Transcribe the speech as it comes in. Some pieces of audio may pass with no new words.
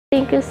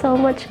Thank you so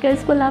much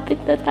guys.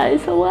 Malapit na tayo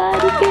sa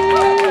 1K.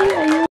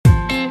 Ayun.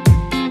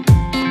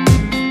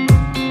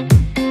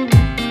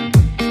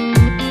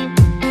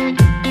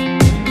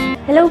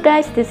 Hello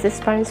guys, this is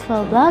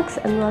Franzfaul vlogs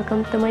and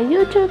welcome to my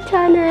YouTube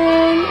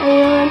channel.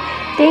 Ayun.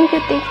 Thank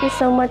you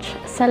so much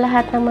sa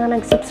lahat ng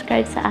mga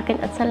nag-subscribe sa akin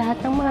at sa lahat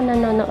ng mga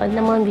nanonood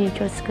ng mga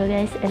videos ko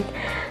guys. And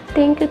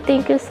thank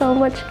you so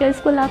much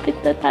guys. Malapit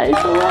na tayo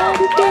sa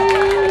 1K.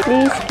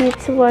 Please keep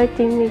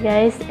supporting me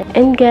guys.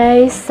 And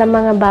guys, sa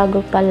mga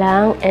bago pa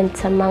lang and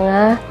sa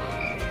mga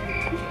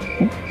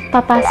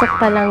papasok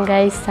pa lang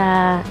guys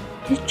sa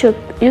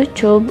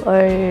YouTube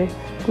or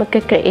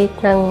magka-create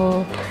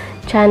ng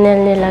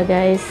channel nila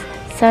guys,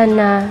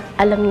 sana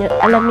alamin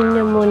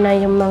nyo muna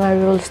yung mga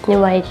rules ni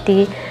YT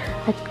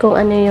at kung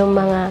ano yung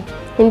mga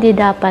hindi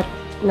dapat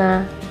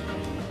na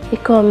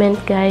i-comment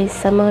guys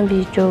sa mga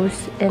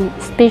videos, and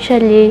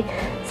especially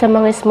sa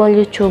mga small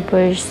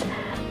YouTubers.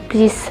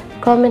 Please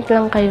comment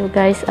lang kayo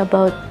guys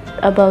about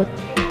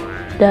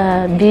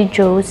the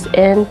videos,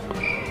 and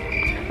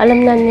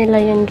alam na nila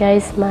yun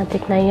guys,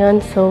 matik na yun,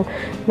 so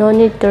no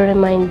need to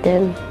remind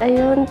them.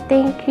 Ayun,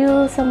 thank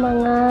you sa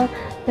mga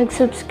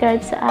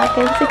nag-subscribe sa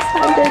akin.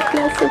 600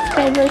 plus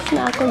subscribers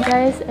na ako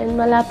guys, and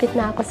malapit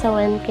na ako sa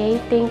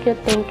 1K. Thank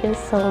you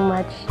so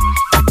much.